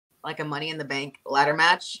like a Money in the Bank ladder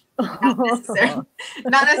match. Not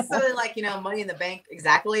necessarily like, you know, Money in the Bank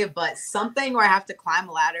exactly, but something where I have to climb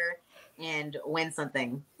a ladder and win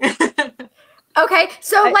something. Okay,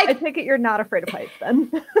 so I take it you're not afraid of heights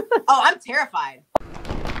then. Oh, I'm terrified.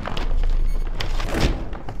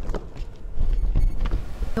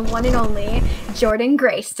 The one and only Jordynne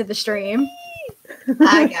Grace to the stream.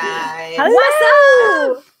 Hi guys.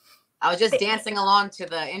 Hello. What's up? I was just dancing along to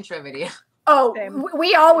the intro video. Oh,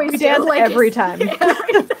 we always dance like every time.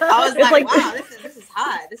 I was like, wow, this is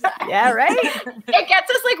hot. This is hot. Yeah, right? It gets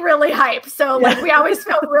us like really hyped. So like we always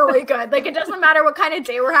feel really good. Like it doesn't matter what kind of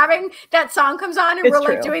day we're having. That song comes on and we're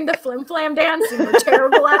like doing the flim flam dance and we're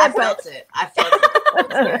terrible at it. I felt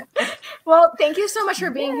it. Well, thank you so much for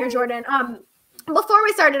being here, Jordynne. Before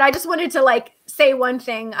we started, I just wanted to like say one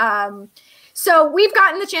thing. So we've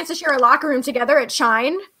gotten the chance to share a locker room together at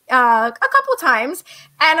Shine a couple times.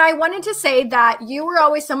 And I wanted to say that you were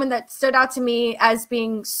always someone that stood out to me as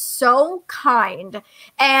being so kind.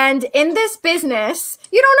 And in this business,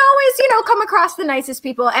 you don't always, you know, come across the nicest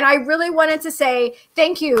people. And I really wanted to say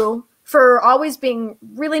thank you for always being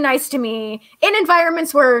really nice to me in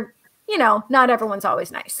environments where, you know, not everyone's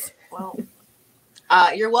always nice. Well,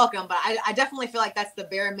 you're welcome, but I definitely feel like that's the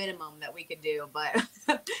bare minimum that we could do. But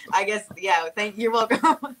I guess, yeah, you're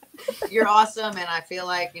welcome. You're awesome, and I feel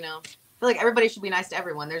like, you know, everybody should be nice to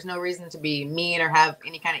everyone. There's no reason to be mean or have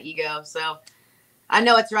any kind of ego. So I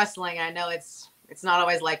know it's wrestling. I know it's not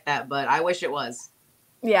always like that, but I wish it was.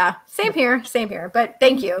 Yeah, same here. But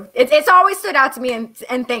thank you. It's always stood out to me,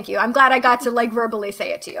 and thank you. I'm glad I got to like verbally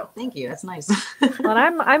say it to you. Thank you. That's nice. Well,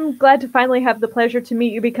 I'm glad to finally have the pleasure to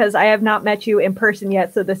meet you because I have not met you in person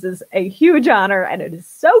yet. So this is a huge honor, and it is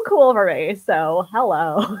so cool for me. So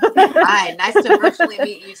hello. Hi, nice to virtually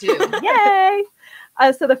meet you too. Yay!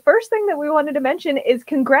 So the first thing that we wanted to mention is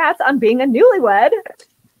congrats on being a newlywed.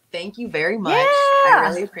 Thank you very much. Yeah. I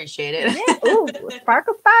really appreciate it. Yeah. Ooh,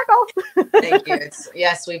 sparkle. Thank you.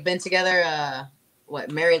 Yes, we've been together,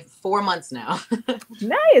 married 4 months now.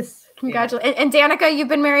 Nice. Congratulations. And Danica, you've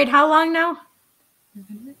been married how long now?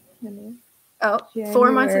 Oh, January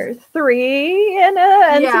 4 months. 3 and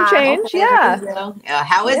some change. Okay, yeah.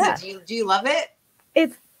 How is it? Do you love it?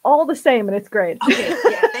 It's all the same and it's great. Okay.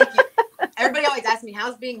 Yeah. Thank you. Everybody always asks me,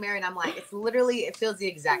 how's being married? I'm like, it feels the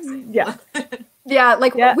exact same. Yeah. Yeah,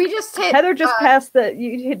 like we just hit. Heather just passed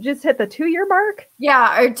you just hit the 2-year mark.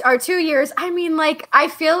 Yeah, our 2 years. I mean, like, I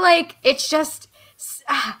feel like it's just,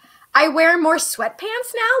 I wear more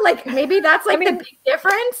sweatpants now. Like, maybe that's like the big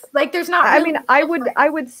difference. Like, there's not. Really I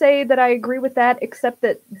would say that I agree with that, except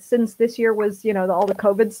that since this year was, you know, all the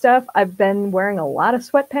COVID stuff, I've been wearing a lot of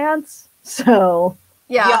sweatpants. So.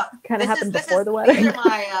 Yeah, kind of happened before the wedding. These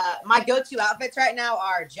are my go-to outfits right now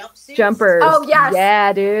are jumpsuits. Jumpers. Oh yes.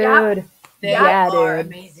 Yeah, dude. They are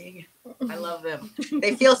amazing. I love them.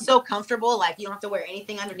 They feel so comfortable. Like you don't have to wear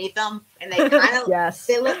anything underneath them, and they kind of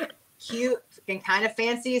they look cute and kind of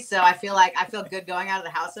fancy. So I feel good going out of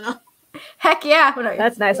the house in them. Heck yeah.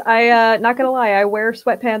 That's nice. I not gonna lie, I wear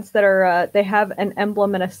sweatpants that are they have an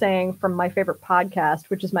emblem and a saying from my favorite podcast,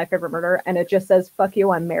 which is My Favorite Murder, and it just says "Fuck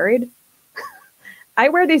you, I'm married." I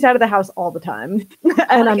wear these out of the house all the time,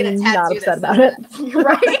 and I'm not upset about it.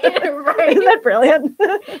 Right. Isn't that brilliant?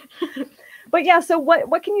 But yeah, so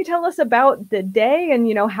what can you tell us about the day and,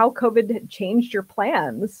 you know, how COVID had changed your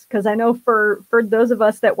plans? Because I know for those of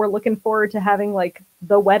us that were looking forward to having like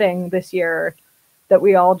the wedding this year, that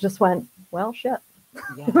we all just went, well, shit.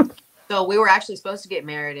 Yeah. So we were actually supposed to get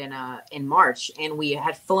married in March, and we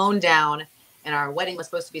had flown down, and our wedding was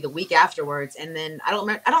supposed to be the week afterwards. And then I don't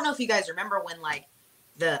know if you guys remember when like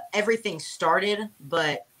everything started,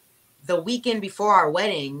 but the weekend before our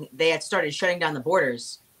wedding, they had started shutting down the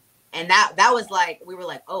borders. And that was like, we were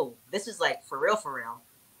like, oh, this is like for real.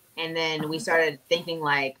 And then we started thinking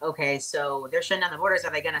like, okay, so they're shutting down the borders.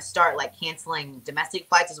 Are they going to start like canceling domestic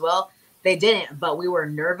flights as well? They didn't, but we were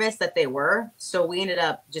nervous that they were. So we ended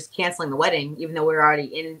up just canceling the wedding, even though we were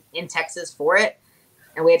already in Texas for it.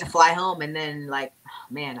 And we had to fly home. And then like,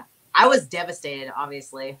 man, I was devastated,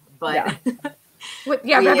 obviously, but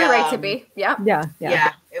we have every right to be. Yeah.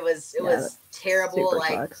 It was terrible.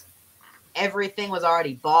 Like sucks. Everything was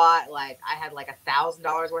already bought. Like I had like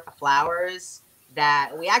 $1,000 worth of flowers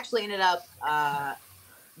that we actually ended up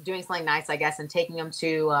doing something nice, I guess, and taking them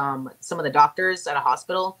to some of the doctors at a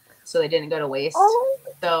hospital so they didn't go to waste. Oh,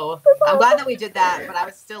 so I'm glad that we did that, but I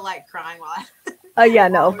was still like crying while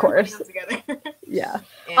of course. Yeah.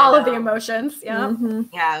 And, all of the emotions. Yeah. Mm-hmm.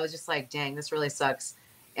 Yeah, I was just like, dang, this really sucks.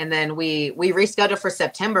 And then we rescheduled for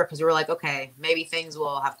September because we were like, okay, maybe things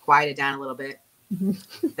will have quieted down a little bit.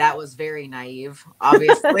 That was very naive,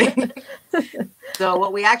 obviously. So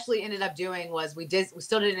what we actually ended up doing was we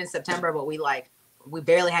still did it in September, but we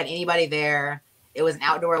barely had anybody there. It was an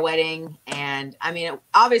outdoor wedding, and I mean, it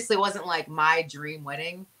obviously wasn't like my dream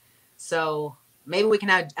wedding. So maybe we can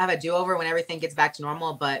have a do-over when everything gets back to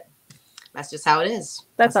normal, but that's just how it is.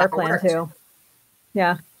 That's our plan too.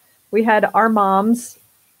 Yeah. We had our moms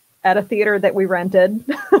at a theater that we rented.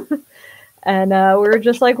 And we were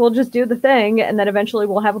just like, we'll just do the thing, and then eventually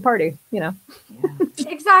we'll have a party, you know? Yeah.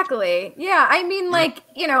 Exactly. Yeah. I mean, like,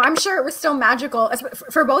 you know, I'm sure it was still magical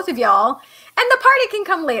for both of y'all. And the party can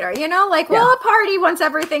come later, you know? Like, we'll party once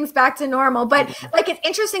everything's back to normal. But, like, it's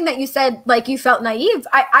interesting that you said, like, you felt naive.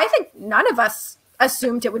 I think none of us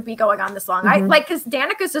assumed it would be going on this long. Because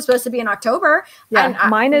Danica's is supposed to be in October. Yeah, and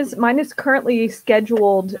mine is currently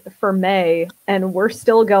scheduled for May, and we're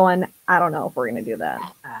still going. I don't know if we're going to do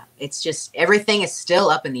that. It's just everything is still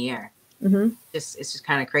up in the air. It's just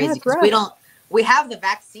kind of crazy because we have the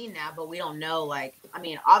vaccine now, but we don't know. Like, I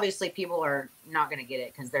mean, obviously people are not going to get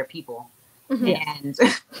it because they're people, and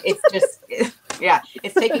it's just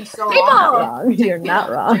it's taking so long. You're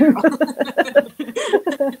not wrong.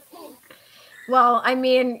 Well, I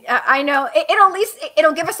mean, I know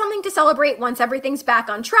it'll give us something to celebrate once everything's back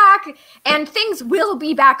on track, and things will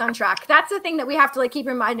be back on track. That's the thing that we have to like keep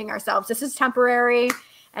reminding ourselves. This is temporary,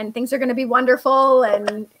 and things are going to be wonderful,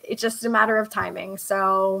 and it's just a matter of timing.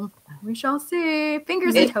 So we shall see.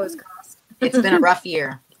 Fingers and toes crossed. It's been a rough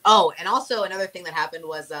year. Oh, and also another thing that happened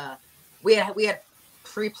was we had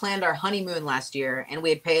pre-planned our honeymoon last year, and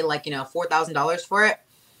we had paid like $4,000 for it.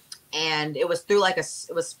 And it was through it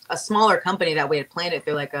was a smaller company that we had planned it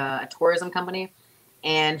through, like a tourism company.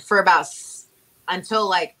 And for until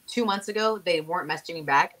like 2 months ago, they weren't messaging me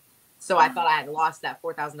back. So I thought I had lost that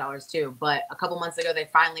 $4,000 too. But a couple months ago, they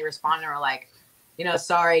finally responded and were like,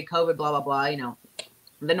 sorry, COVID, blah, blah, blah,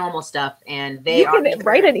 the normal stuff. And they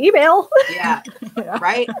write an email. Yeah.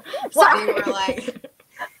 Right. So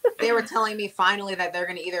they were telling me finally that they're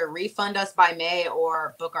going to either refund us by May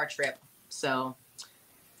or book our trip. So.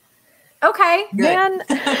 Okay. Good. Man.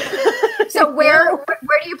 So where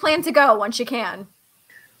do you plan to go once you can?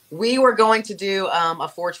 We were going to do a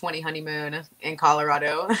 420 honeymoon in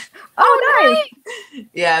Colorado. Oh, nice.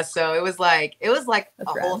 Yeah, so it was like a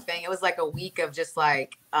whole thing. It was like a week of just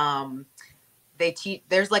like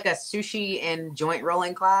there's like a sushi and joint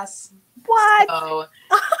rolling class. What? So,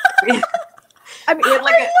 I mean,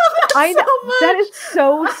 I know that is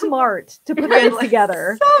so smart to put this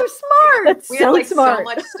together. So smart. We had so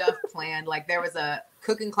much stuff planned. Like there was a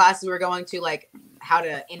cooking class we were going to, like how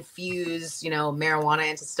to infuse, marijuana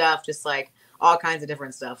into stuff, just like all kinds of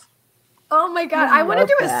different stuff. Oh my God. I want to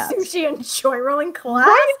do a sushi and joint rolling class.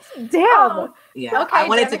 Right? Damn. Oh. Yeah. Okay, I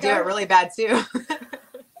wanted to do it really bad too.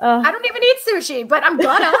 I don't even eat sushi, but I'm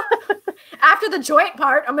gonna. After the joint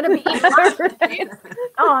part, I'm gonna be eating sushi.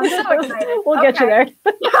 Oh, I'm so excited. We'll get you there.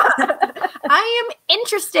 I am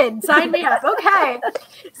interested. Sign me up. Okay.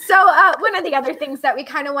 So one of the other things that we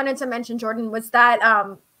kind of wanted to mention, Jordynne, was that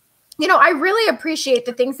I really appreciate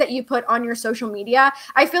the things that you put on your social media.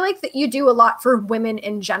 I feel like that you do a lot for women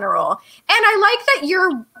in general. And I like that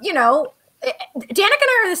you're, Danica and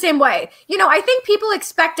I are the same way. I think people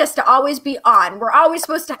expect us to always be on. We're always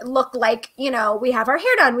supposed to look like, we have our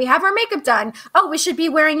hair done, we have our makeup done. Oh, we should be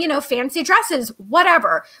wearing, fancy dresses,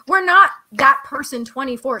 whatever. We're not that person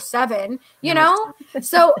 24/7,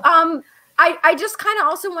 So, I just kind of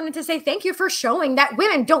also wanted to say thank you for showing that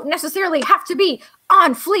women don't necessarily have to be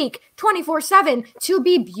on fleek 24/7 to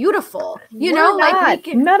be beautiful.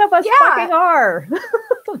 None of us fucking are.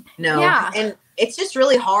 No. Yeah. And it's just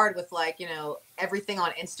really hard with everything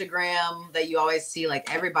on Instagram that you always see,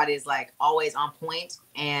 like everybody's like always on point.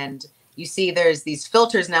 And you see there's these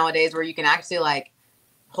filters nowadays where you can actually like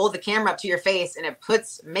hold the camera up to your face and it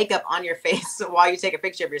puts makeup on your face while you take a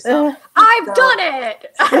picture of yourself. I've done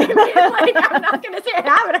it. I mean, I'm not going to say I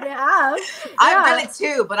haven't. I have. I've done it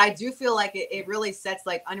too, but I do feel like it really sets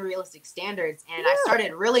like unrealistic standards. And I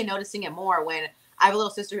started really noticing it more when I have a little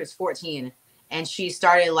sister who's 14 and she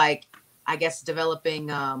started like, I guess, developing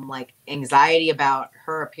like anxiety about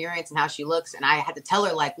her appearance and how she looks. And I had to tell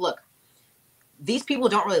her like, look, these people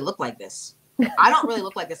don't really look like this. I don't really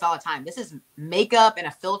look like this all the time. This is makeup and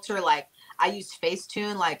a filter. Like I use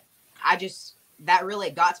Facetune. Like that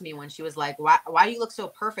really got to me when she was like, why do you look so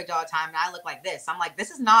perfect all the time? And I look like this. I'm like,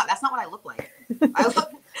 that's not what I look like. I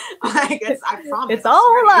look like I promise. It's all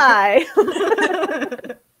a lie.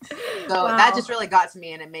 So that just really got to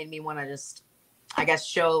me and it made me want to just, I guess,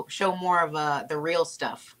 show more of the real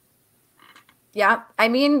stuff. Yeah. I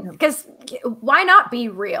mean, because why not be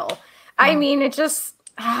real? I mean, it just,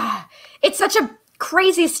 it's such a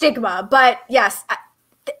crazy stigma. But yes,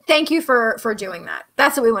 thank you for doing that.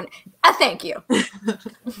 That's what we want. Thank you.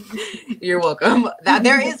 You're welcome.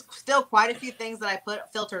 There is still quite a few things that I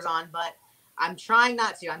put filters on, but I'm trying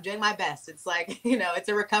not to. I'm doing my best. It's like, it's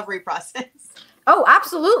a recovery process. Oh,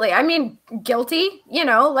 absolutely. I mean, guilty,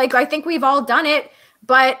 like I think we've all done it,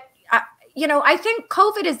 but I think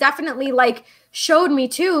COVID has definitely like showed me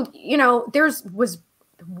too, was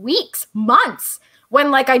weeks, months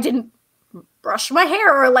when like I didn't brush my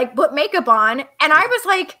hair or like put makeup on. And I was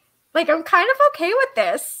like, I'm kind of okay with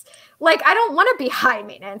this. Like, I don't want to be high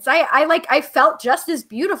maintenance. I felt just as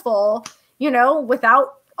beautiful,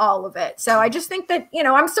 without all of it. So I just think that,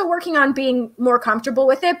 I'm still working on being more comfortable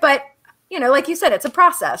with it, but like you said, it's a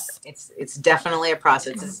process. It's definitely a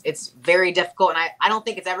process. It's very difficult. And I don't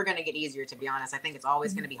think it's ever going to get easier, to be honest. I think it's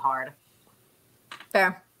always going to be hard.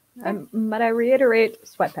 Fair. But I reiterate,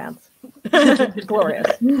 sweatpants.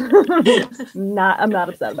 Glorious. I'm not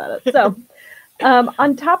upset about it. So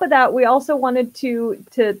on top of that, we also wanted to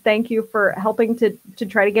thank you for helping to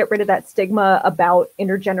try to get rid of that stigma about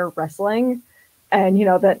intergender wrestling. And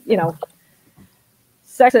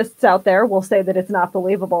sexists out there will say that it's not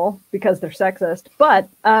believable because they're sexist, but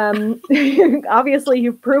obviously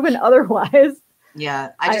you've proven otherwise.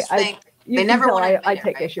 Yeah, I just think they never want to. I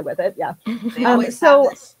take issue with it. Yeah. They always have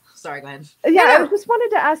this. Sorry, go ahead. Yeah, I just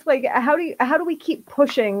wanted to ask, like, how do we keep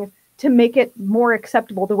pushing to make it more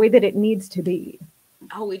acceptable the way that it needs to be?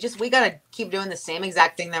 Oh, we gotta keep doing the same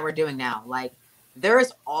exact thing that we're doing now. Like, there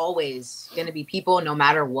is always going to be people, no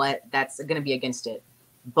matter what, that's going to be against it.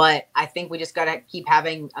 But I think we just got to keep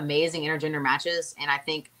having amazing intergender matches. And I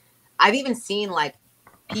think I've even seen like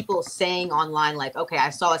people saying online, like, okay, I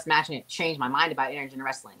saw this match and it changed my mind about intergender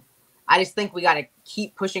wrestling. I just think we got to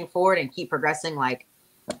keep pushing forward and keep progressing. Like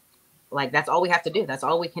that's all we have to do. That's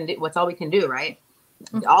all we can do. What's all we can do, right?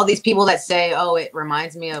 Mm-hmm. All these people that say, oh, it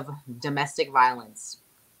reminds me of domestic violence.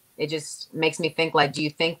 It just makes me think, like, do you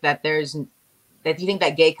think that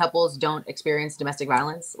gay couples don't experience domestic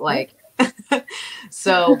violence? Like,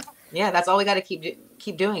 so yeah, that's all we got to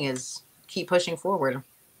keep doing is keep pushing forward,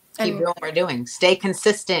 keep doing what we're doing, stay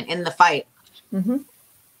consistent in the fight. Mm-hmm.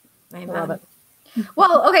 I love it.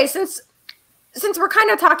 Well, okay, since we're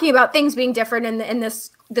kind of talking about things being different in this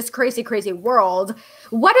crazy world,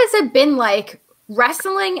 what has it been like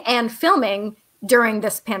wrestling and filming during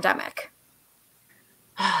this pandemic?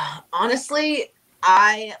 Honestly,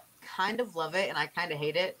 I kind of love it and I kind of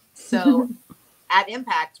hate it. So at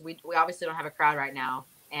Impact, we obviously don't have a crowd right now,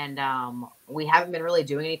 and we haven't been really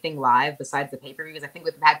doing anything live besides the pay-per-views. I think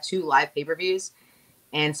we've had 2 live pay-per-views,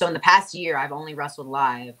 and so in the past year, I've only wrestled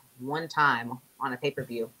live 1 time on a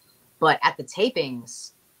pay-per-view. But at the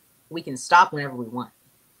tapings, we can stop whenever we want.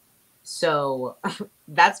 So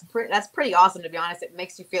that's pretty awesome, to be honest. It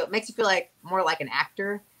makes you feel like more like an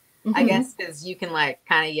actor, mm-hmm. I guess, because you can like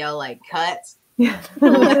kind of yell like cut.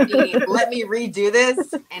 let me redo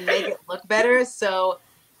this and make it look better. So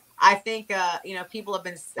I think people have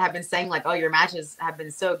been saying like, oh, your matches have been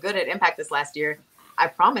so good at Impact this last year. I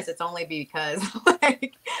promise it's only because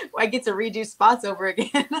like I get to redo spots over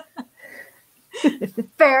again.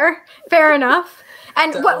 Fair enough.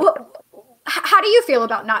 And so, how do you feel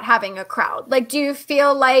about not having a crowd? Like, do you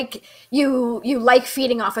feel like you like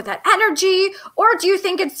feeding off of that energy, or do you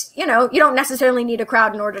think it's, you don't necessarily need a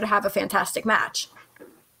crowd in order to have a fantastic match?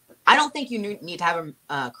 I don't think you need to have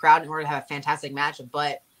a crowd in order to have a fantastic match,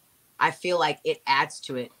 but I feel like it adds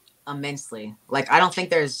to it immensely. Like, I don't think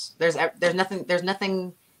there's not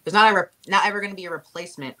ever going to be a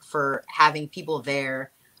replacement for having people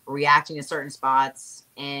there reacting to certain spots,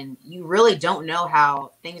 and you really don't know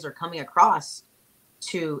how things are coming across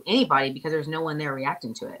to anybody because there's no one there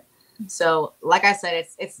reacting to it. So like I said,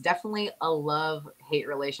 it's definitely a love-hate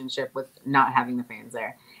relationship with not having the fans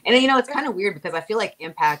there. And it's kind of weird because I feel like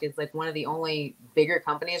Impact is like one of the only bigger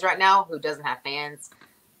companies right now who doesn't have fans.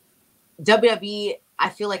 WWE, I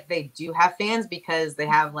feel like they do have fans because they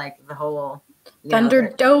have like the whole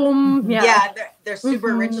Thunderdome. They're super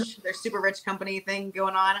mm-hmm. rich. They're super rich company thing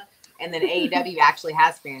going on, and then AEW actually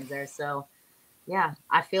has fans there. So, yeah,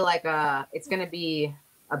 I feel like it's gonna be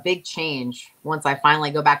a big change once I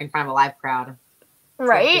finally go back in front of a live crowd.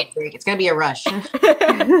 Right. It's gonna be a rush.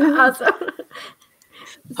 Awesome.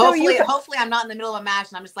 Hopefully, I'm not in the middle of a match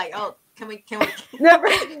and I'm just like, oh, can we can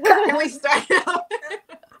we start now?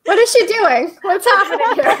 What is she doing? What's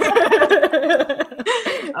happening here?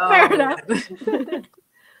 Fair enough.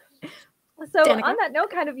 So on that note,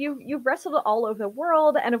 kind of you've wrestled all over the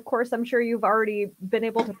world, and of course, I'm sure you've already been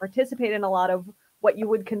able to participate in a lot of what you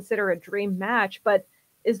would consider a dream match. But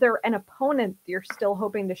is there an opponent you're still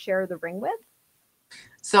hoping to share the ring with?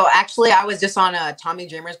 So actually, I was just on Tommy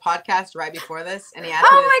Dreamer's podcast right before this, and he asked me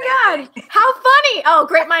Oh my God, how funny! Oh,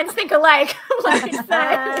 great minds think alike. Let me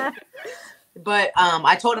say. But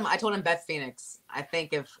I told him Beth Phoenix. I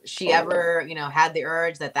think if she ever, had the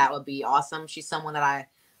urge, that would be awesome. She's someone that I,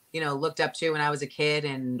 looked up to when I was a kid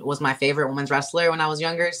and was my favorite women's wrestler when I was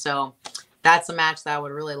younger. So that's a match that I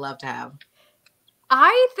would really love to have.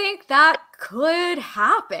 I think that could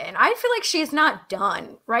happen. I feel like she's not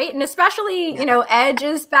done, right? And especially, Edge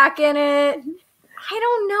is back in it. I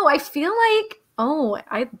don't know. I feel like,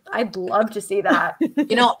 I'd love to see that.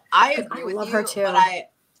 I agree with love you, her too.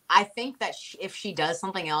 But I think that if she does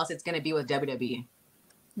something else, it's going to be with WWE.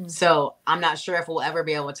 So I'm not sure if we'll ever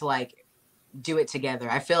be able to do it together.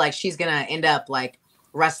 I feel like she's going to end up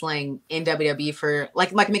wrestling in WWE for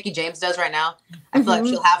like Mickie James does right now. I feel like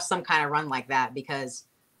she'll have some kind of run like that because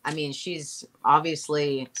she's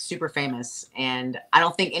obviously super famous, and I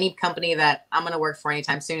don't think any company that I'm going to work for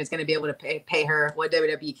anytime soon is going to be able to pay her what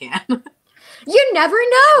WWE can. You never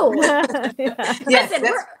know. Yes,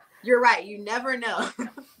 listen, you're right. You never know.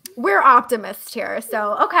 We're optimists here.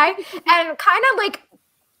 So, okay. And kind of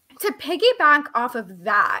to piggyback off of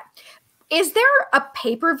that, is there a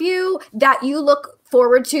pay-per-view that you look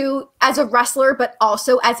forward to as a wrestler, but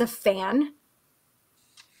also as a fan?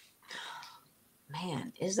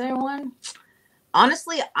 Man, is there one?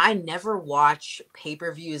 Honestly, I never watch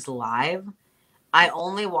pay-per-views live. I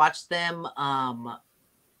only watch them,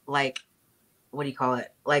 what do you call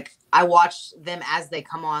it? I watch them as they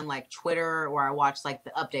come on Twitter, or I watch the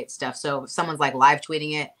update stuff. So if someone's live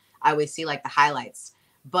tweeting it, I always see the highlights.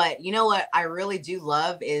 But you know what I really do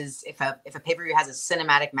love is if a pay-per-view has a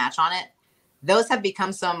cinematic match on it. Those have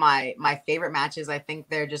become some of my favorite matches. I think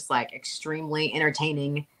they're just extremely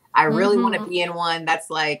entertaining. I really want to be in one that's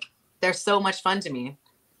they're so much fun to me.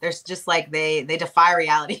 There's just they defy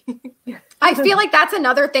reality. I feel like that's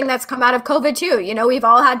another thing that's come out of COVID too. We've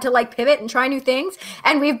all had to pivot and try new things,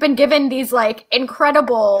 and we've been given these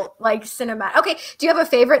incredible cinematic. Okay, do you have a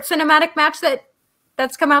favorite cinematic match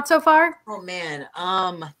that's come out so far? Oh man,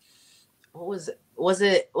 what was it? Was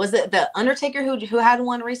it the Undertaker who had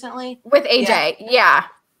one recently with AJ? Yeah.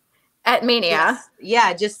 At Mania. Yes.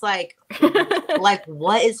 Yeah, just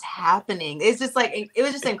what is happening? It's just it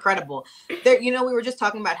was just incredible. There, we were just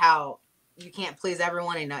talking about how you can't please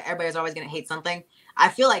everyone and everybody's always going to hate something. I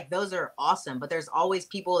feel like those are awesome, but there's always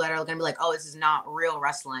people that are going to be oh, this is not real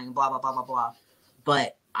wrestling, blah, blah, blah, blah, blah.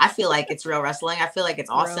 But I feel like it's real wrestling. I feel like it's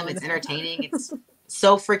awesome. It's entertaining. It's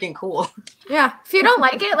so freaking cool. Yeah. If you don't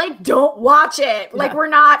like it, don't watch it. Yeah. We're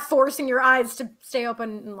not forcing your eyes to stay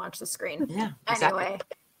open and watch the screen. Yeah. Exactly. Anyway,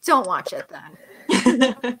 don't watch it then.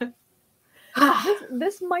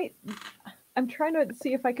 this might, I'm trying to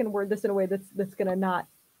see if I can word this in a way that's going to not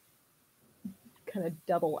kind of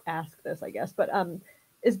double ask this, I guess. But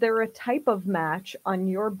is there a type of match on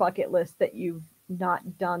your bucket list that you've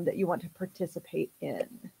not done that you want to participate in?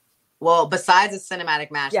 Well, besides the cinematic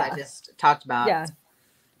match that I just talked about. Yeah.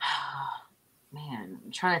 Man,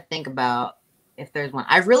 I'm trying to think about if there's one.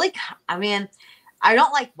 I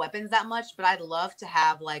don't like weapons that much, but I'd love to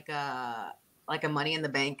have a Money in the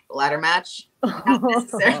Bank ladder match. Not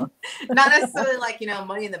necessarily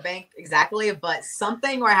Money in the Bank exactly, but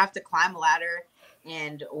something where I have to climb a ladder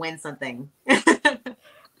and win something.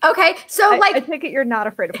 Okay, so I take it you're not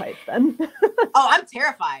afraid of heights then. Oh, I'm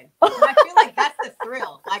terrified. I feel like that's the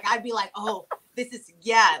thrill. I'd be oh,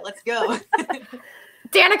 let's go.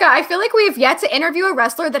 Danica, I feel like we have yet to interview a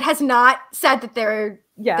wrestler that has not said that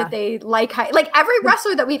that they like height. Every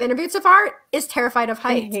wrestler that we've interviewed so far is terrified of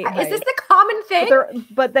heights. Is this the common thing?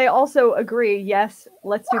 But they also agree, yes,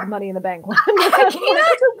 let's do the Money in the Bank one. What are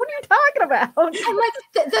you talking about? And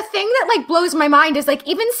the thing that blows my mind is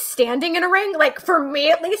even standing in a ring, for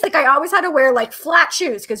me at least, I always had to wear flat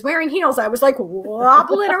shoes because wearing heels, I was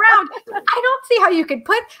wobbling around. I don't see how you could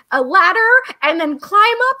put a ladder and then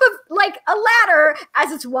climb up a ladder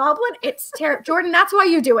as it's wobbling. It's terrible. Jordynne, that's why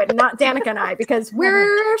you do it, and not Danica and I, because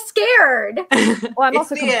we're scared. Well, I'm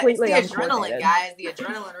also completely it's the adrenaline, guys. The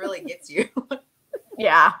adrenaline really gets you.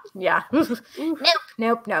 Yeah.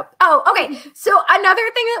 Nope. Oh, okay. So another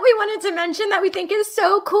thing that we wanted to mention that we think is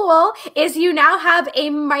so cool is you now have a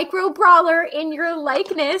Micro Brawler in your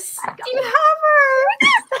likeness. Do you have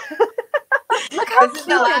her? Look how this is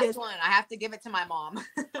the last one. I have to give it to my mom.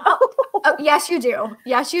 Oh, yes, you do.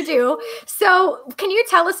 Yes, you do. So can you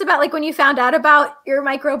tell us about when you found out about your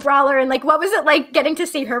Micro Brawler and what was it like getting to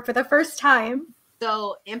see her for the first time?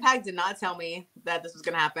 So Impact did not tell me that this was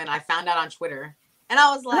going to happen. I found out on Twitter. And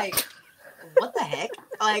I was what the heck?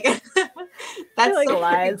 That's so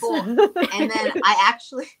lies. cool. And then I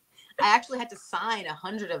actually had to sign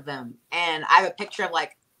 100 of them, and I have a picture of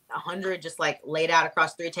like 100 just like laid out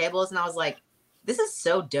across 3 tables, and I was like, this is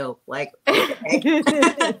so dope. Like,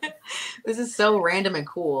 this is so random and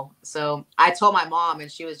cool. So I told my mom,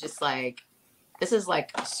 and she was just like, this is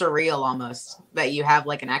like surreal almost that you have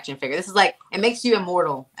like an action figure. This is like, it makes you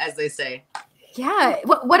immortal, as they say. Yeah.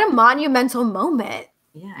 What a monumental moment.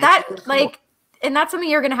 Yeah. That really cool. like, and that's something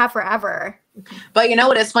you're going to have forever. But you know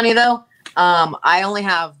what is funny though? I only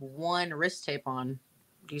have 1 wrist tape on.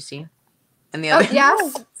 Do you see? And the other. Oh,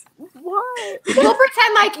 yes. What? We'll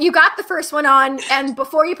pretend like you got the first one on, and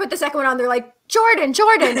before you put the second one on, they're like,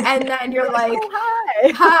 Jordynne, and then you're like,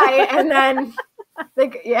 Oh, hi. And then,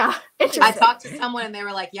 like, yeah. Interesting. I talked to someone and they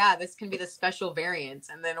were like, yeah, this can be the special variant.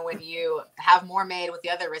 And then when you have more made with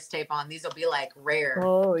the other wrist tape on, these will be like rare.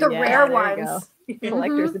 Oh, The yeah, rare there you ones. go.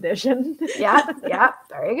 Collector's edition. Yeah.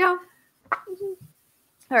 There you go.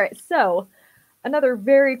 All right. So another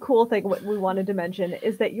very cool thing what we wanted to mention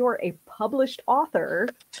is that you're a published author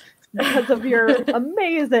because of your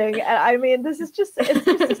amazing, and I mean, it's just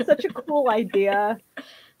such a cool idea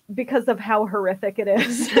because of how horrific it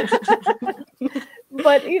is.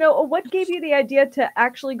 But, you know, what gave you the idea to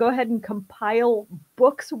actually go ahead and compile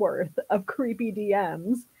books worth of creepy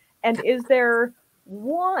DMs? And is there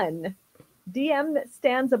one DM that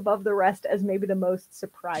stands above the rest as maybe the most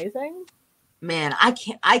surprising? Man,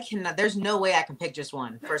 I cannot. There's no way I can pick just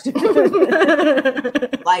one, first of all.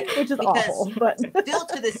 Like, Which is because awful, but still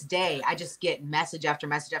to this day, I just get message after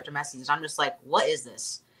message after message. I'm just like, what is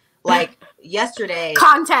this? Like yesterday.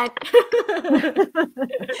 Content.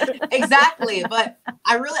 Exactly. But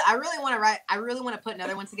I really want to write. I really want to put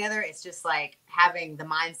another one together. It's just like having the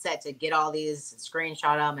mindset to get all these,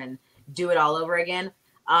 screenshot them, and do it all over again.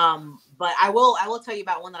 But I will tell you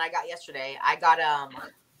about one that I got yesterday. I got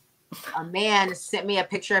a man sent me a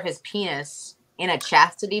picture of his penis in a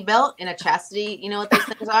chastity belt. In a chastity, you know what those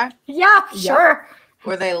things are? Yeah, sure.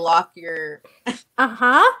 Where they lock your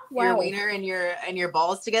your wiener and your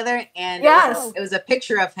balls together. And yes, it was a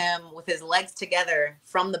picture of him with his legs together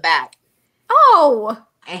from the back. Oh,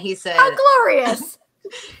 and he said, how glorious.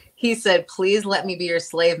 He said, please let me be your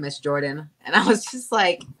slave, Miss Jordynne. And I was just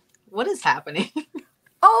like, what is happening?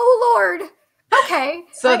 Oh Lord. Okay.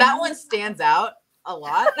 So that one stands out a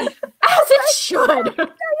lot. As it should.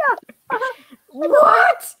 Yeah.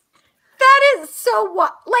 What? That is so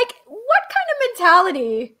what? Like, what kind of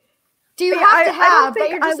mentality do you have to have? I don't think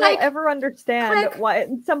that you're just I will like, ever understand click. why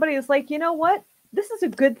somebody is like, you know what? This is a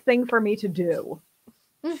good thing for me to do.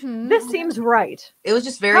 Mm-hmm. This seems right. It was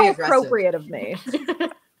just very How aggressive. appropriate of me.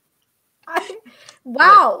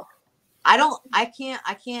 Wow. I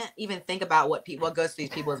can't even think about what goes through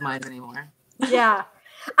these people's minds anymore. Yeah.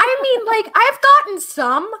 I mean, like, I've gotten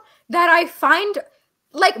some that I find,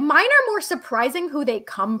 like, mine are more surprising who they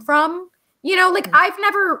come from. You know, like, I've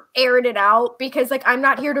never aired it out because, like, I'm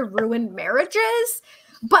not here to ruin marriages.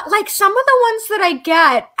 But, like, some of the ones that I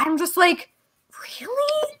get, I'm just like,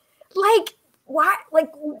 really? Like, why?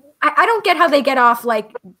 Like, I don't get how they get off,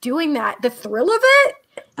 like, doing that. The thrill of it?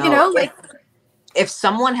 You know, like, if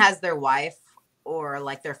someone has their wife or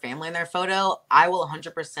like their family in their photo, I will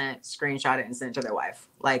 100% screenshot it and send it to their wife.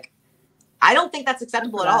 Like, I don't think that's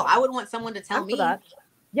acceptable at all. I would want someone to tell me that.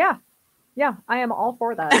 Yeah, I am all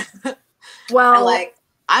for that. well, and like,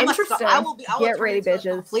 I will Get turn ready, into a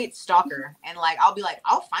bitches. complete stalker, and like, I'll be like,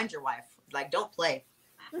 I'll find your wife. Like, don't play.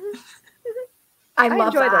 I love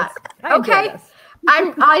enjoy that. this. I enjoy this.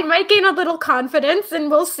 I might gain a little confidence, and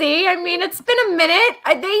we'll see. I mean, it's been a minute.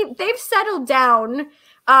 They've settled down,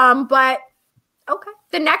 but okay.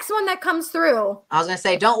 The next one that comes through. I was gonna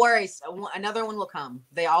say, don't worry, another one will come.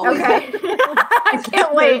 They always. Okay. I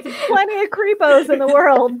can't wait. There's plenty of creepos in the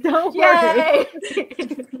world. Don't worry.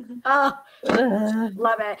 Oh,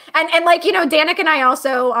 love it. And like, you know, Danica and I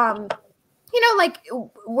also, you know, like,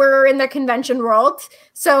 we're in the convention world,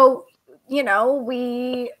 so you know,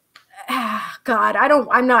 God,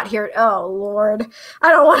 I'm not here. Oh Lord, I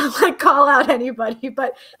don't want to like call out anybody,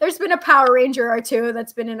 but there's been a Power Ranger or two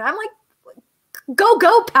that's been in. I'm like,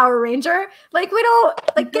 go Power Ranger! Like, we don't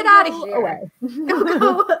like, get out of here.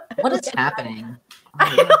 Go. What is happening?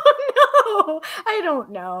 I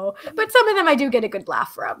don't know. But some of them I do get a good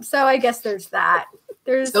laugh from. So I guess there's that.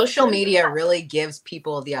 There's social media really gives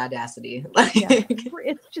people the audacity. Like,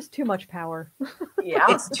 it's just too much power. Yeah.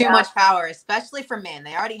 It's too much power, especially for men.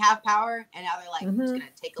 They already have power, and now they're like, I'm just gonna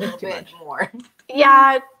take a little bit more.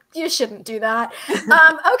 Yeah, you shouldn't do that.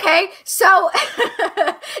 Okay, so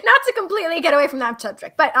not to completely get away from that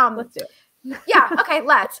subject, but let's do it. Yeah, okay,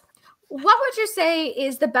 let's. What would you say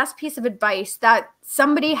is the best piece of advice that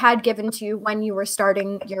somebody had given to you when you were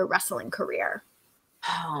starting your wrestling career?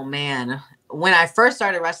 Oh man, when I first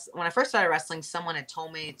started wrestling, someone had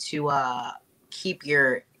told me to keep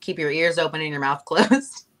your ears open and your mouth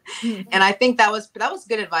closed. And I think that was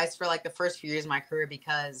good advice for like the first few years of my career,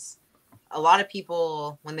 because a lot of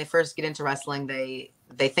people, when they first get into wrestling, they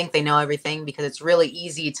think they know everything, because it's really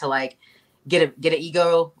easy to like get an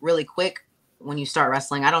ego really quick when you start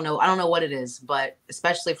wrestling. I don't know what it is, but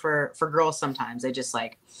especially for girls, sometimes they just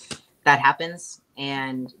like, that happens.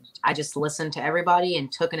 And I just listened to everybody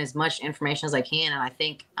and took in as much information as I can, and I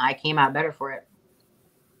think I came out better for it.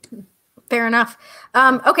 Fair enough.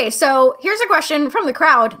 Okay, so here's a question from the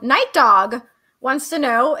crowd. Night Dog wants to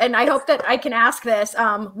know, and I hope that I can ask this,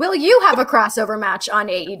 will you have a crossover match on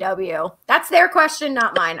AEW? That's their question,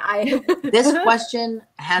 not mine. This question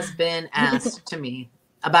has been asked to me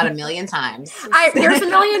about 1 million times. Here's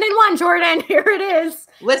 1,000,001, Jordynne. Here it is.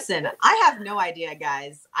 Listen, I have no idea,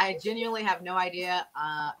 guys. I genuinely have no idea.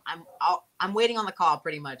 I'm waiting on the call,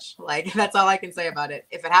 pretty much. Like, that's all I can say about it.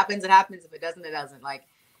 If it happens, it happens. If it doesn't, it doesn't. Like,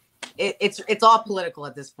 it's all political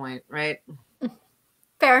at this point, right?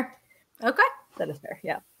 Fair. Okay. That is fair.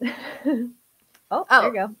 Yeah. Oh, there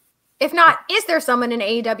you go. If not, is there someone in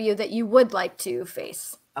AEW that you would like to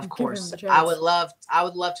face? Of course. I would love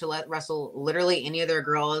to wrestle literally any of their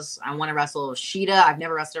girls. I want to wrestle Sheeta. I've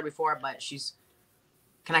never wrestled her before, but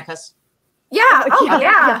can I cuss? Yeah. Oh,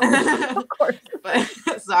 yeah. Of course. But,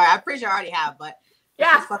 sorry, I'm pretty sure I already have, but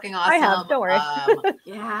yeah, she's fucking awesome. I have. Don't worry.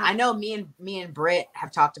 Yeah. I know me and Britt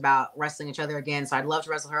have talked about wrestling each other again, so I'd love to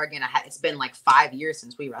wrestle her again. It's been like 5 years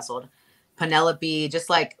since we wrestled. Penelope, just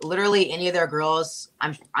like literally any of their girls.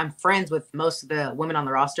 I'm friends with most of the women on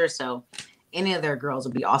the roster, so any of their girls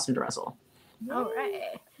would be awesome to wrestle. All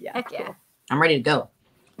right. Yeah. Heck yeah. Cool. I'm ready to go.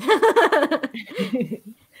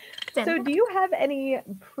 So do you have any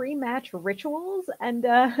pre-match rituals? And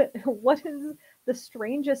what is the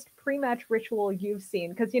strangest pre-match ritual you've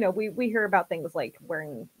seen? Because, we hear about things like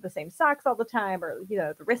wearing the same socks all the time, or,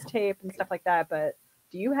 the wrist tape and stuff like that. But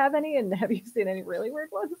do you have any? And have you seen any really weird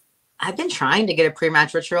ones? I've been trying to get a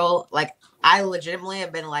pre-match ritual. Like, I legitimately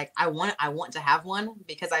have been like, I want to have one,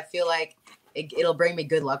 because I feel like it'll bring me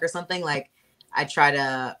good luck or something. Like, I try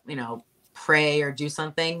to, pray or do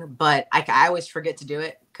something, but I always forget to do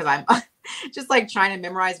it, because I'm just like trying to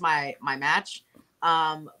memorize my match.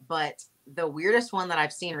 But the weirdest one that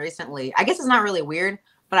I've seen recently, I guess it's not really weird,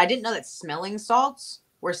 but I didn't know that smelling salts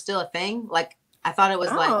were still a thing. Like, I thought it was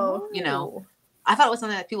I thought it was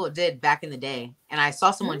something that people did back in the day, and I saw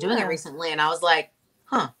someone doing it recently, and I was like,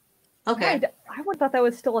 huh, okay. Yeah, I would thought that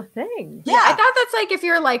was still a thing. Yeah, I thought that's like if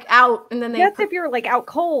you're like out and then that's if you're like out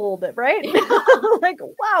cold, right? Like,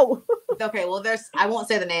 wow. Okay, well, I won't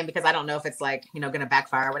say the name, because I don't know if it's like, gonna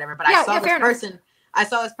backfire or whatever, but Yeah, I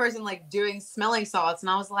saw this person like doing smelling salts, and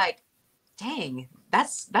I was like, dang,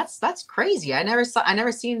 that's crazy. I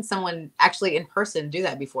never seen someone actually in person do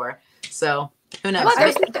that before. So who knows? Well,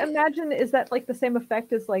 I just imagine, is that like the same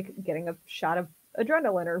effect as like getting a shot of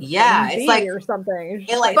adrenaline or it's like or something?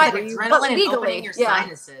 It like adrenaline and opening your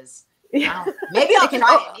sinuses. Yeah. Maybe I'll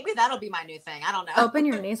try it. Maybe that'll be my new thing. I don't know. Open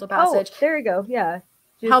your nasal passage. Oh, there you go. Yeah.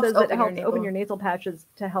 It helps says it helps open your nasal patches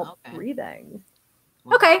to help breathing.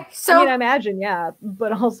 Okay, so I imagine, yeah,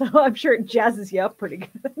 but also I'm sure it jazzes you up pretty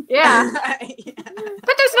good. Yeah.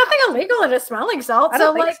 But there's nothing illegal in a smelling salt. I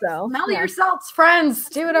don't think so. Smell your salts, friends.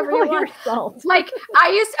 Do whatever you want. Your salts. Like,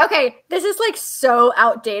 this is like so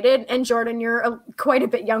outdated. And Jordynne, you're quite a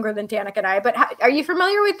bit younger than Danica and I, but are you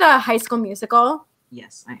familiar with the High School Musical?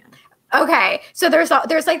 Yes, I am. Okay, so there's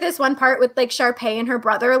like this one part with like Sharpay and her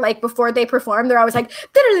brother, like before they perform, they're always like,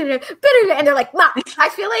 and they're like, Ma. I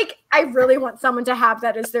feel like I really want someone to have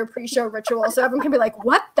that as their pre-show ritual, so everyone can be like,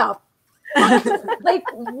 what the fuck? Like,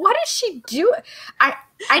 what is she doing? I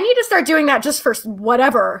need to start doing that just for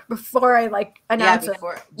whatever before I like announce a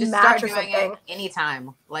just match start or doing something. it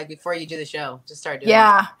anytime, like before you do the show. Just start doing it.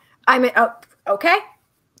 Yeah, okay.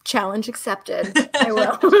 Challenge accepted. I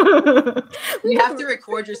will. You have to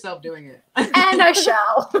record yourself doing it. And I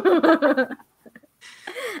shall.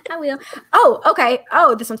 I will. Oh, okay.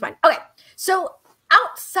 Oh, this one's fine. Okay. So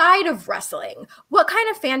outside of wrestling, what kind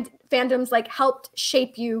of fandoms like helped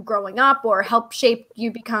shape you growing up or helped shape you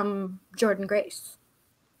become Jordynne Grace?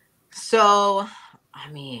 So, I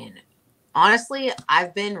mean, honestly,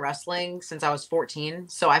 I've been wrestling since I was 14.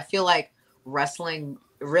 So I feel like wrestling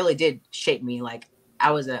really did shape me. Like,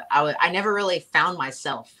 I never really found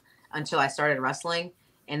myself until I started wrestling.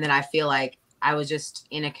 And then I feel like I was just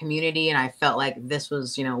in a community and I felt like this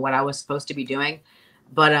was, what I was supposed to be doing.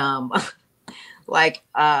 But,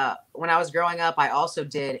 when I was growing up, I also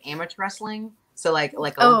did amateur wrestling. So like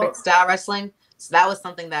Olympic style wrestling. So that was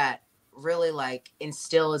something that really like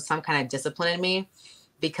instilled some kind of discipline in me,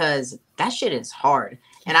 because that shit is hard.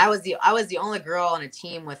 And I was the only girl on a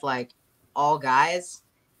team with like all guys,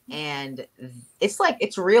 and it's like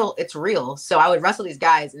it's real. So I would wrestle these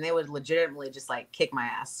guys and they would legitimately just like kick my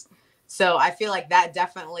ass. So I feel like that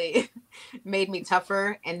definitely made me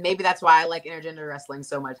tougher, and maybe that's why I like intergender wrestling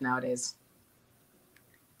so much nowadays.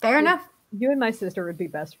 Fair enough. You and my sister would be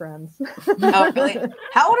best friends. Oh, really?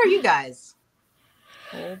 How old are you guys?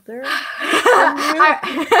 Older.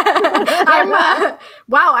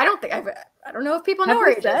 Wow. I don't know if people know Have our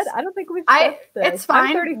we ages. said? I don't think we've I- said this. it's fine.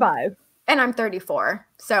 I'm 35. And I'm 34,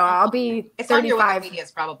 so I'll be It's on your 35.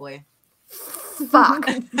 Wikipedia's probably. Fuck.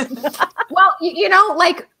 Well, you know,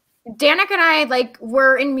 like Danica and I like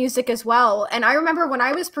were in music as well, and I remember when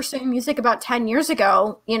I was pursuing music about 10 years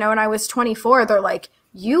ago, you know, and I was 24, they're like,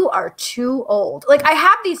 you are too old. Like, I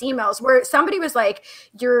have these emails where somebody was like,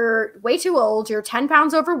 you're way too old, you're 10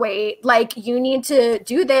 pounds overweight, like you need to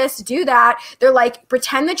do this, do that. They're like,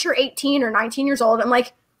 pretend that you're 18 or 19 years old. I'm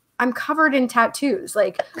like, I'm covered in tattoos.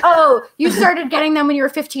 Like, oh, you started getting them when you were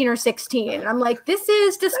 15 or 16. And I'm like, this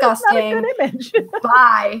is disgusting. That's not a good image.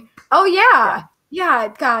 Bye. Oh yeah.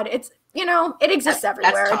 Yeah. God, it's, you know, it exists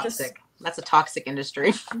everywhere. That's toxic. That's a toxic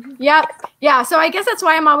industry. Yep. Yeah. So I guess that's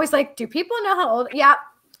why I'm always like, do people know how old? Yeah.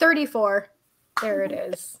 34. There it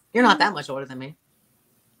is. You're not that much older than me.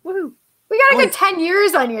 Woohoo. We got a good 10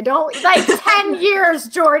 years on you. Don't like 10 years,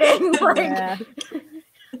 Jordynne. Like,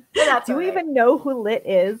 Yeah. that's Do all we right. even know who Lit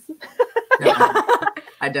is? No,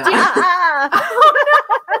 I don't.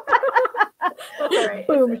 That's all right.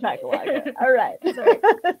 Boom shakalaka. All right. It's all right.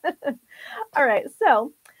 All right.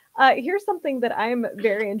 So here's something that I'm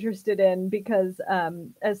very interested in, because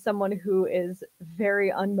as someone who is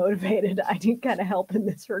very unmotivated, I need kind of help in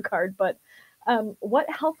this regard. But what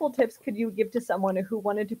helpful tips could you give to someone who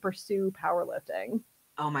wanted to pursue powerlifting?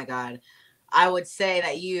 Oh my God. I would say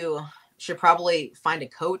that you should probably find a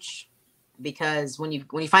coach, because when you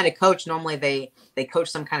find a coach, normally they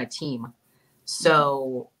coach some kind of team.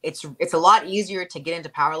 So it's a lot easier to get into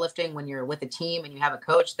powerlifting when you're with a team and you have a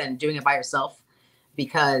coach than doing it by yourself,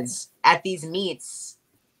 because at these meets,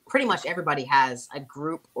 pretty much everybody has a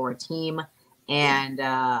group or a team, and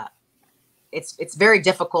it's very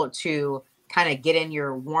difficult to kind of get in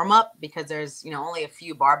your warm up, because there's, you know, only a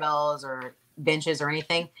few barbells or benches or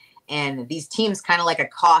anything, and these teams kind of like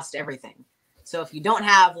accost everything. So if you don't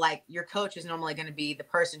have, like, your coach is normally going to be the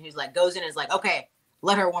person who's like goes in and is like, okay,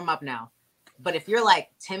 let her warm up now. But if you're like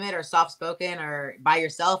timid or soft spoken or by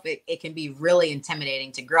yourself, it can be really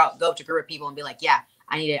intimidating to go up to a group of people and be like, yeah,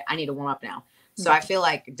 I need to warm up now. So I feel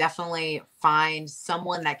like definitely find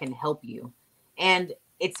someone that can help you. And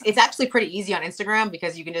it's actually pretty easy on Instagram,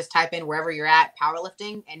 because you can just type in wherever you're at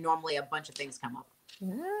powerlifting, and normally a bunch of things come up.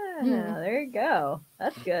 Yeah, there you go.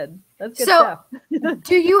 That's good. That's good So, stuff.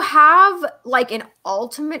 do you have like an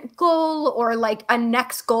ultimate goal or like a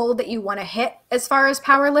next goal that you want to hit as far as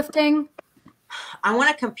powerlifting? I want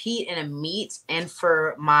to compete in a meet, and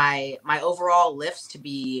for my overall lifts to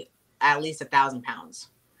be at least 1,000 pounds.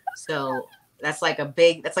 So that's like a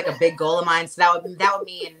big goal of mine. So that would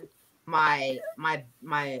mean my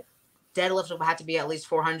deadlift would have to be at least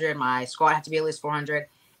 400. My squat would have to be at least 400,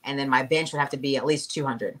 and then my bench would have to be at least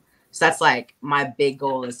 200. So that's like my big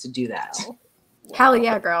goal, is to do that. Hell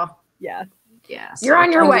yeah, girl. Yeah. Yeah. You're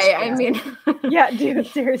on your way. Yeah. I mean, Yeah, dude,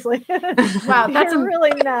 seriously. wow, that's You're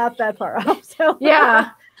really not that far off. So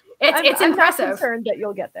yeah. It's I'm impressive. not concerned that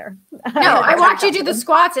you'll get there. No, I watch you do the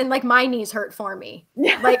squats and like my knees hurt for me.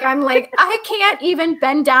 Like I'm like, I can't even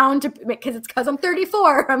bend down because I'm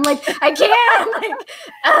 34. I'm like, I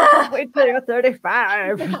can't. Wait till you're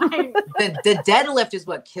 35. The deadlift is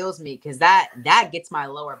what kills me, because that gets my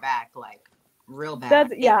lower back like real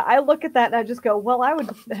bad. I look at that and I just go, well, I would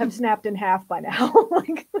have snapped in half by now.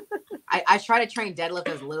 Like, I try to train deadlift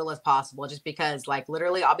as little as possible, just because like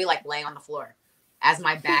literally I'll be like laying on the floor as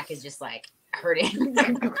my back is just like hurting.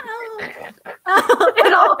 It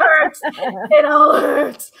all hurts. It all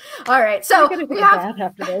hurts. All right. So we have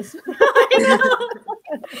after this.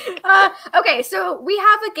 okay, so we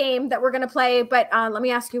have a game that we're gonna play, but let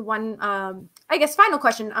me ask you one I guess final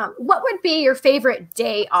question. What would be your favorite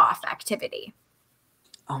day off activity?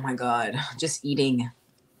 Oh my God, just eating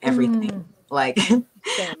everything. Like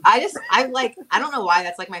I don't know why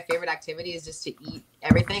that's like my favorite activity, is just to eat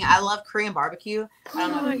everything. I love Korean barbecue. I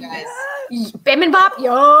don't know if you guys Bibimbap,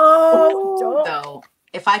 yo. So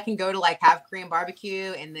if I can go to like have Korean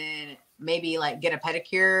barbecue and then maybe like get a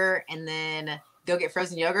pedicure and then go get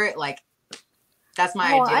frozen yogurt, like that's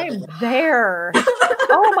my idea. I'm there.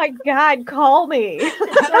 Oh my God, call me.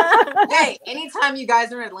 Hey, anytime you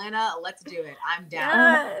guys are in Atlanta, let's do it. I'm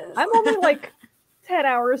down. Yes. I'm only like 10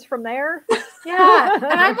 hours from there. Yeah. And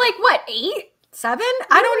I'm like, what, 8, 7?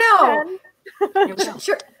 I don't know. 10.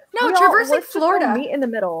 Sure. No, traversing let's just go Florida. meet in the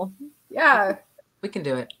middle. Yeah. We can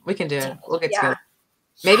do it. We can do it. We'll get Yeah. together.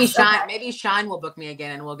 Maybe Yes, Shine. okay. Maybe Shine will book me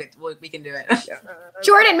again, and we can do it.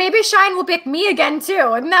 Jordynne, maybe Shine will pick me again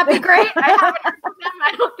too. Wouldn't that be great? I haven't heard from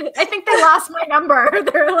them. I think they lost my number.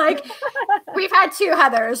 They're like, we've had 2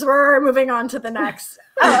 Heathers. We're moving on to the next.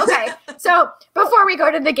 Oh, okay. So before we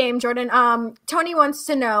go to the game, Jordynne, Tony wants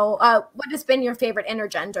to know what has been your favorite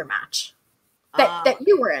intergender match that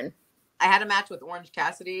you were in. I had a match with Orange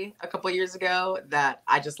Cassidy a couple years ago that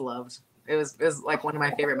I just loved. It was like one of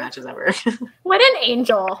my favorite matches ever. What an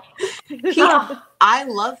angel. I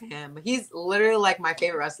love him. He's literally like my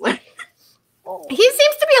favorite wrestler. He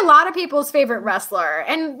seems to be a lot of people's favorite wrestler,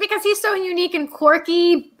 and because he's so unique and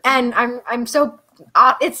quirky, and I'm so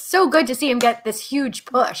it's so good to see him get this huge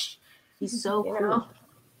push. He's so You cool. know?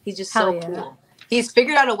 He's just Hell so yeah. cool. He's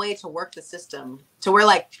figured out a way to work the system to where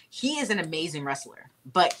like he is an amazing wrestler,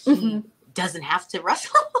 but he doesn't have to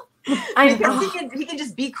wrestle. I Because know. he can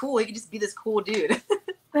just be cool. He can just be this cool dude.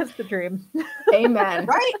 That's the dream. Amen.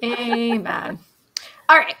 Right? Amen.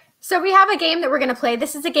 All right. So we have a game that we're going to play.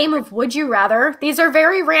 This is a game of Would You Rather. These are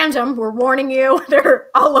very random. We're warning you. They're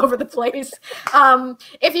all over the place.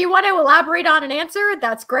 If you want to elaborate on an answer,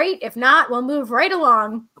 that's great. If not, we'll move right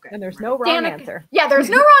along. And there's no wrong answer. Yeah, there's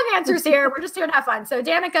no wrong answers here. We're just here to have fun. So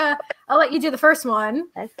Danica, I'll let you do the first one.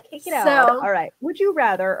 Let's kick it out. So- All right. Would you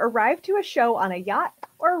rather arrive to a show on a yacht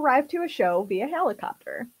or arrive to a show via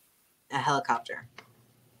helicopter? A helicopter.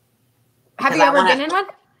 Have Because you I ever wanna- been in one?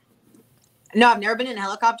 No, I've never been in a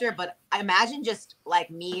helicopter, but I imagine just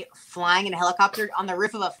like me flying in a helicopter on the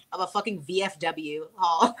roof of a fucking VFW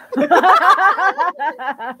hall.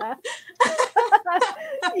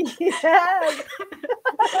 Yes.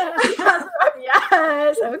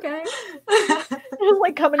 Yes. Okay. Just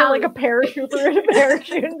like coming in like a paratrooper in a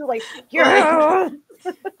parachute and like, yeah.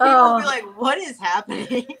 People Oh. be like, what is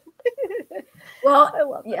happening? Well, I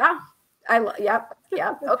love that. yeah.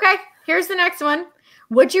 Yep. Okay. Here's the next one.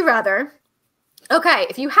 Would you rather? Okay,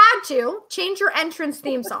 if you had to change your entrance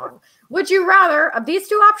theme song, would you rather of these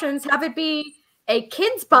 2 options have it be a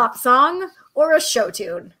Kids Bop song or a show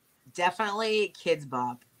tune? Definitely Kids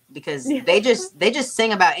Bop, because they just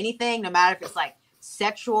sing about anything, no matter if it's like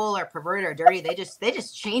sexual or perverted or dirty. They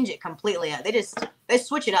just change it completely. They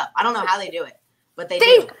switch it up. I don't know how they do it, but they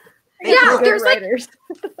do. They Yeah, do it. there's like writers.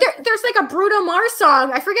 there's like a Bruno Mars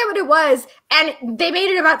song. I forget what it was, and they made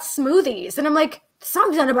it about smoothies, and I'm like, the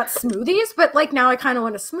song's not about smoothies, but like now I kind of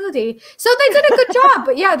want a smoothie. So they did a good job.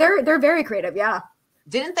 But yeah, they're very creative. Yeah.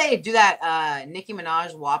 Didn't they do that Nicki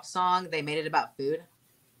Minaj WAP song? They made it about food.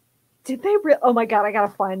 Did they oh my God, I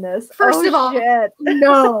gotta find this. First of all, shit.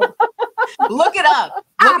 no, Look it up. Look it up.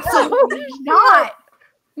 absolutely not.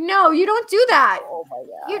 No, you don't do that. Oh my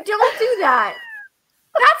God. You don't do that.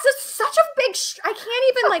 That's such a big. I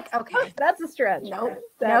can't even like. Okay. That's a stretch. Nope.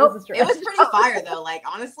 That Nope. is a stretch. It was pretty fire though. Like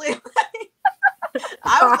honestly,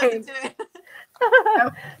 I was Fine. listening to it.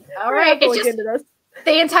 All right. We'll It's get just into this.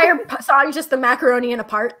 the entire song, just the macaroni and a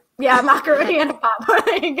part. Yeah, macaroni and a pop.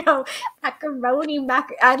 There you go. Macaroni,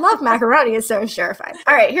 I love macaroni. It's so surefire.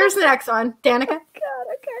 All right, here's the next one. Danica. God,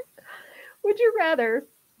 okay. Would you rather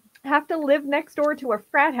have to live next door to a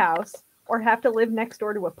frat house or have to live next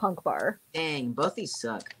door to a punk bar? Dang, both these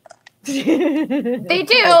suck. They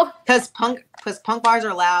do. Because punk bars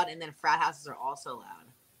are loud, and then frat houses are also loud.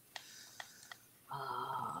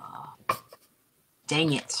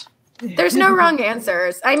 Dang it. There's no wrong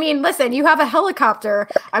answers. I mean, listen, you have a helicopter.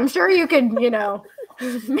 I'm sure you could,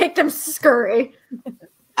 make them scurry.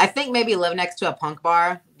 I think maybe live next to a punk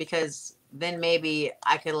bar, because then maybe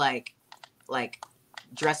I could like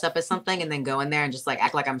dress up as something and then go in there and just like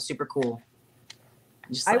act like I'm super cool.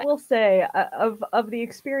 Just I like, will say, of the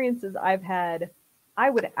experiences I've had, I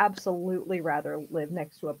would absolutely rather live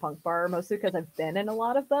next to a punk bar, mostly because I've been in a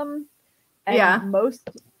lot of them. And Yeah. most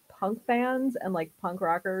punk fans and like punk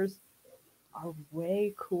rockers are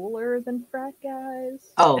way cooler than frat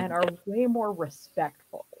guys. Oh. And are way more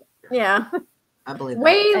respectful. Yeah. I believe that.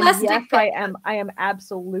 Way And less yes, dick pic. I am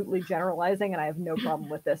absolutely generalizing, and I have no problem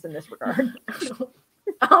with this in this regard.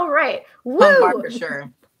 All right. Woo. Punk bar for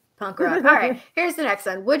sure. Punk rock. All right. Here's the next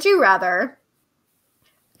one. Would you rather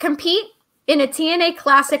compete in a TNA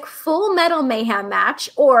Classic Full Metal Mayhem match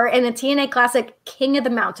or in a TNA Classic King of the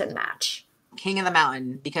Mountain match? King of the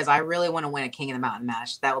Mountain, because I really want to win a King of the Mountain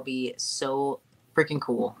match. That would be so freaking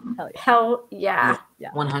cool. Hell yeah. Hell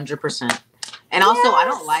yeah. 100%. And also, I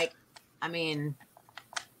don't like,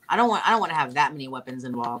 I don't want to have that many weapons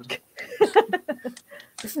involved.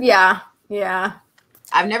 Yeah.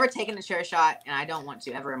 I've never taken a chair shot, and I don't want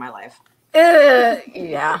to ever in my life.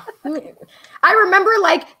 Yeah. I remember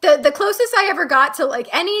like the closest I ever got to like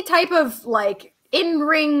any type of like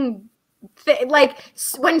in-ring like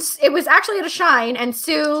when it was actually at a Shine and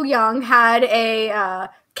Sue Young had a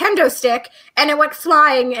kendo stick and it went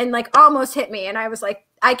flying and like almost hit me and I was like,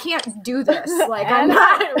 I can't do this. Like I'm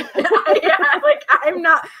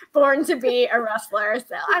not born to be a wrestler.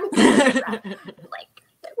 So I'm like,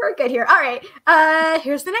 we're good here. All right.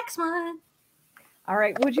 Here's the next one. All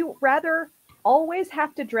right. Would you rather always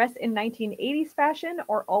have to dress in 1980s fashion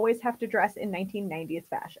or always have to dress in 1990s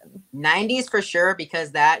fashion? 90s for sure,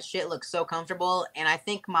 because that shit looks so comfortable. And I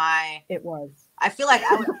think it was. I feel like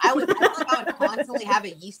I would constantly have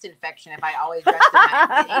a yeast infection if I always dressed in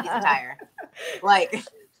my 80s attire. Like,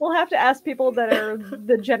 we'll have to ask people that are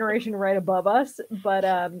the generation right above us, but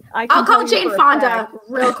I'll call Jane Fonda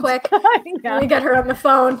real quick. Yeah. Let me get her on the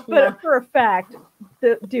phone. But for a fact,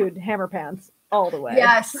 dude, hammer pants all the way.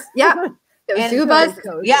 Yes. Yeah. Zubas.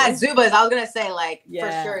 Yeah, Zubas. I was gonna say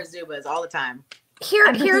for sure Zubas all the time.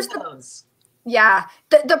 Here's the yeah.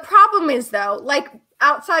 The problem is though, like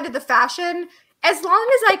outside of the fashion, as long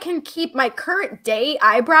as I can keep my current day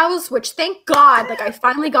eyebrows, which thank God, like I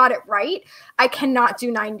finally got it right, I cannot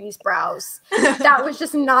do 90s brows. That was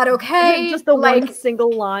just not okay. Just the one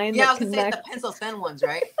single line. Yeah, I was gonna say the pencil thin ones,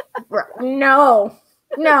 right? No.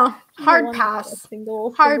 Hard pass.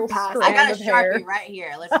 Hard pass. I got a Sharpie right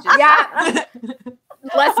here. Let's just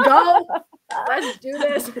let's go. Let's do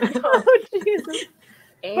this. Oh, Jesus.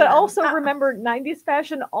 But also remember, 90s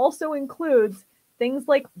fashion also includes things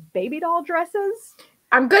like baby doll dresses.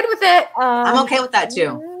 I'm good with it. I'm okay with that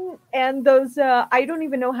too. And those, I don't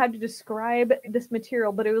even know how to describe this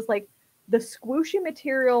material, but it was like the squishy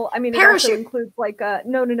material. I mean, Parachute. It also includes like,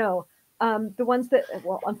 no. The ones that,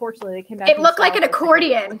 well, unfortunately, they came back. It looked like an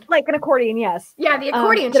accordion. Like an accordion, yes. Yeah, the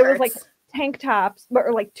accordion shirts. It was like tank tops,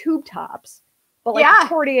 or like tube tops. But like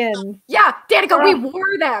accordion. Yeah, Danica, we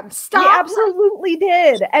wore them. Stop. We absolutely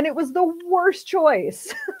did. And it was the worst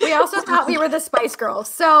choice. We also thought we were the Spice Girls.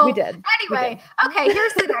 So we did. Anyway, okay,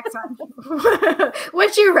 here's the next one.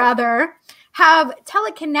 Would you rather have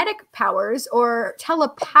telekinetic powers or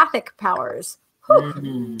telepathic powers?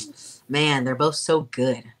 Man, they're both so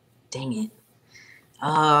good. Dang it.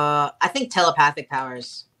 I think telepathic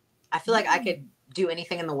powers. I feel like I could do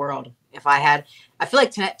anything in the world if I had. I feel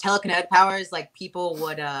like telekinetic powers, like people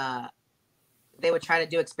would, they would try to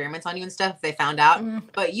do experiments on you and stuff if they found out.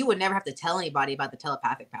 But you would never have to tell anybody about the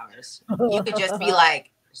telepathic powers. You could just be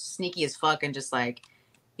like sneaky as fuck and just like,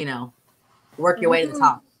 work your way to the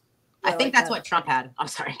top. I think that's what Trump had. I'm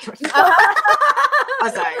sorry.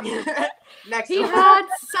 I'm sorry. Next he one. had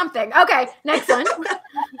something. Okay, next one.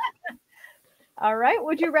 All right.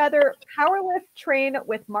 Would you rather powerlift train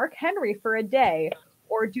with Mark Henry for a day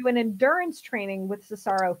or do an endurance training with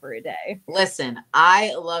Cesaro for a day? Listen,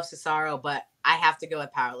 I love Cesaro, but I have to go with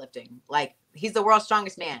powerlifting. Like, he's the world's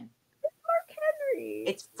strongest man. It's Mark Henry.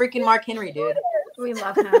 It's freaking Mark Henry, dude. We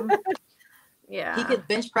love him. Yeah. He could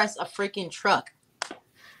bench press a freaking truck.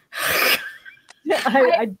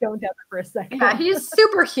 I don't doubt it for a second. Yeah, he's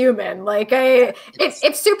superhuman. Like, if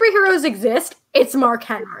superheroes exist, it's Mark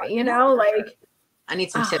Henry, like. I need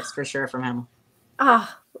some tips for sure from him.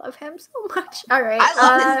 Love him so much. All right. I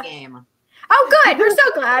love this game. Oh, good. We're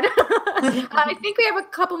so glad. I think we have a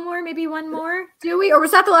couple more, maybe one more. Do we? Or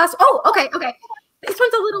was that the last? Oh, okay. This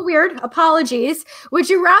one's a little weird. Apologies. Would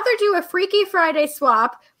you rather do a Freaky Friday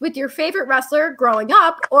swap with your favorite wrestler growing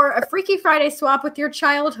up or a Freaky Friday swap with your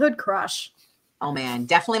childhood crush? Oh, man.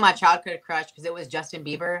 Definitely my childhood crush because it was Justin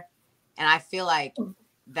Bieber. And I feel like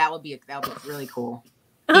that would be really cool.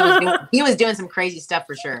 He was doing some crazy stuff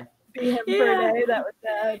for sure. Be him for a day. That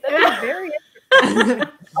was very interesting.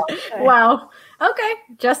 Okay. Wow. Okay.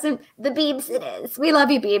 Justin, the Biebs it is. We love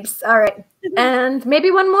you, Biebs. All right. And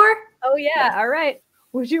maybe one more? Oh, yeah. All right.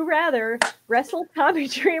 Would you rather wrestle Tommy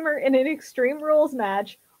Dreamer in an Extreme Rules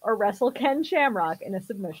match or wrestle Ken Shamrock in a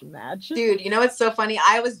submission match? Dude, it's so funny.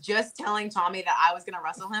 I was just telling Tommy that I was going to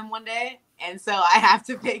wrestle him one day. And so I have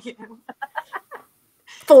to pick him.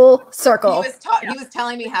 Full circle. He was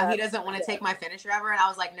telling me how he doesn't want to take my finisher ever, and I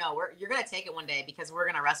was like, "No, you're gonna take it one day because we're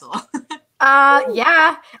gonna wrestle."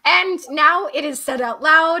 Yeah. And now it is said out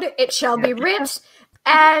loud. It shall be writ,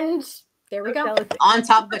 and there we go. On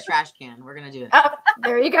top of a trash can, we're gonna do it.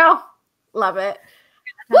 There you go. Love it.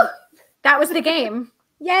 Woo. That was the game.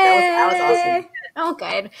 Yay! That was awesome. Oh,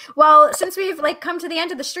 good. Well, since we've come to the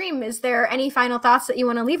end of the stream, is there any final thoughts that you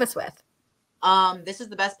want to leave us with? This is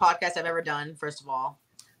the best podcast I've ever done. First of all.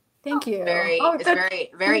 Thank you. It's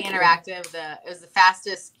very interactive. It was the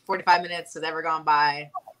fastest 45 minutes has ever gone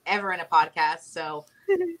by ever in a podcast. So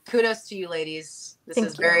kudos to you ladies. This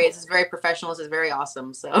is very professional. This is very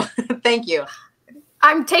awesome. So thank you.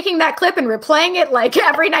 I'm taking that clip and replaying it like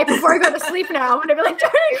every night before I go to sleep now. I'm gonna be like,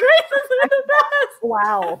 Jordynne Grace, this is the best.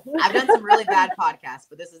 Wow. I've done some really bad podcasts,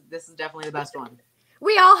 but this is definitely the best one.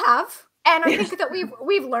 We all have. And I think that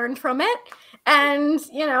we've learned from it. And,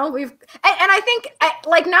 you know, and I think,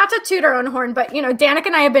 like, not to toot our own horn, but, you know, Danica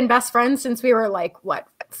and I have been best friends since we were, like, what,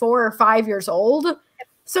 4 or 5 years old?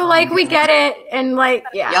 So, like, we get it. And, like,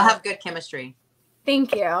 yeah. Y'all have good chemistry.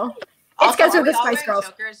 Thank you. It's because we're the Spice Girls.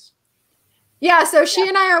 Chokers? Yeah, so she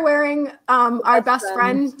and I are wearing our best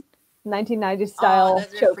friend 1990s style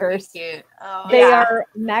chokers. Cute. They are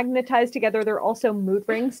magnetized together. They're also mood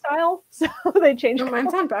ring style, so they changed.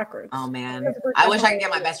 Mine's on backwards. Oh man, I wish I could get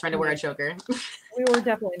my best friend to wear a choker. We were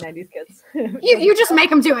definitely 90s kids. You just make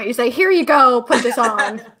them do it. You say, "Here you go, put this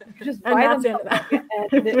on." You just buy them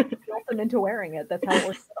and guilt them into wearing it. That's how it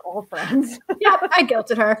works with all friends. Yep, I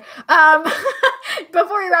guilted her.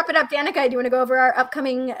 Before we wrap it up, Danica, do you want to go over our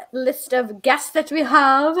upcoming list of guests that we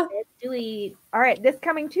have? Let's do it. All right, this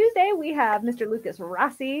coming Tuesday, we have Mr. Lucas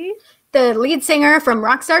Rossi, the lead singer from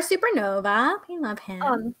Rockstar Supernova. We love him.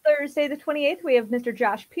 On Thursday, the 28th, we have Mr.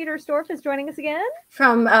 Josh Petersdorf is joining us again.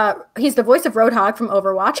 From he's the voice of Roadhog from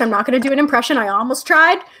Overwatch. I'm not going to do an impression. I almost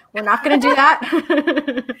tried. We're not going to do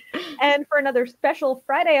that. And for another special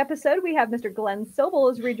Friday episode, we have Mr. Glenn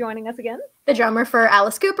Sobel is rejoining us again. The drummer for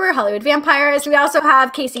Alice Cooper, Hollywood Vampires. We also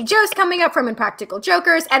have Casey Jost coming up from Impractical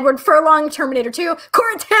Jokers, Edward Furlong, Terminator 2,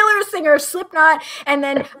 Corey Taylor, singer of Slipknot, and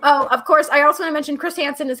then, of course, I also want to mention Chris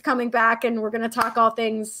Hansen is coming back, and we're going to talk all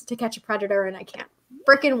things To Catch a Predator, and I can't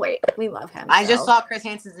freaking wait. We love him. I just saw Chris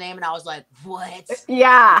Hansen's name, and I was like, what?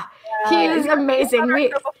 Yeah, he is amazing.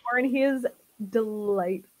 Before, and he is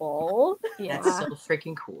delightful. Yeah. That's so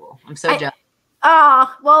freaking cool. I'm so jealous.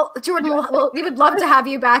 Well, Jordynne, we would love to have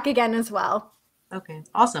you back again as well. Okay,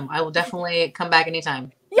 awesome. I will definitely come back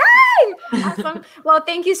anytime. Yay! Awesome. Well,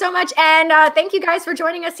 thank you so much. And thank you guys for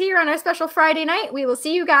joining us here on our special Friday night. We will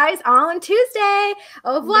see you guys on Tuesday.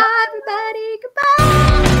 Au revoir, everybody.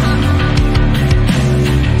 Goodbye.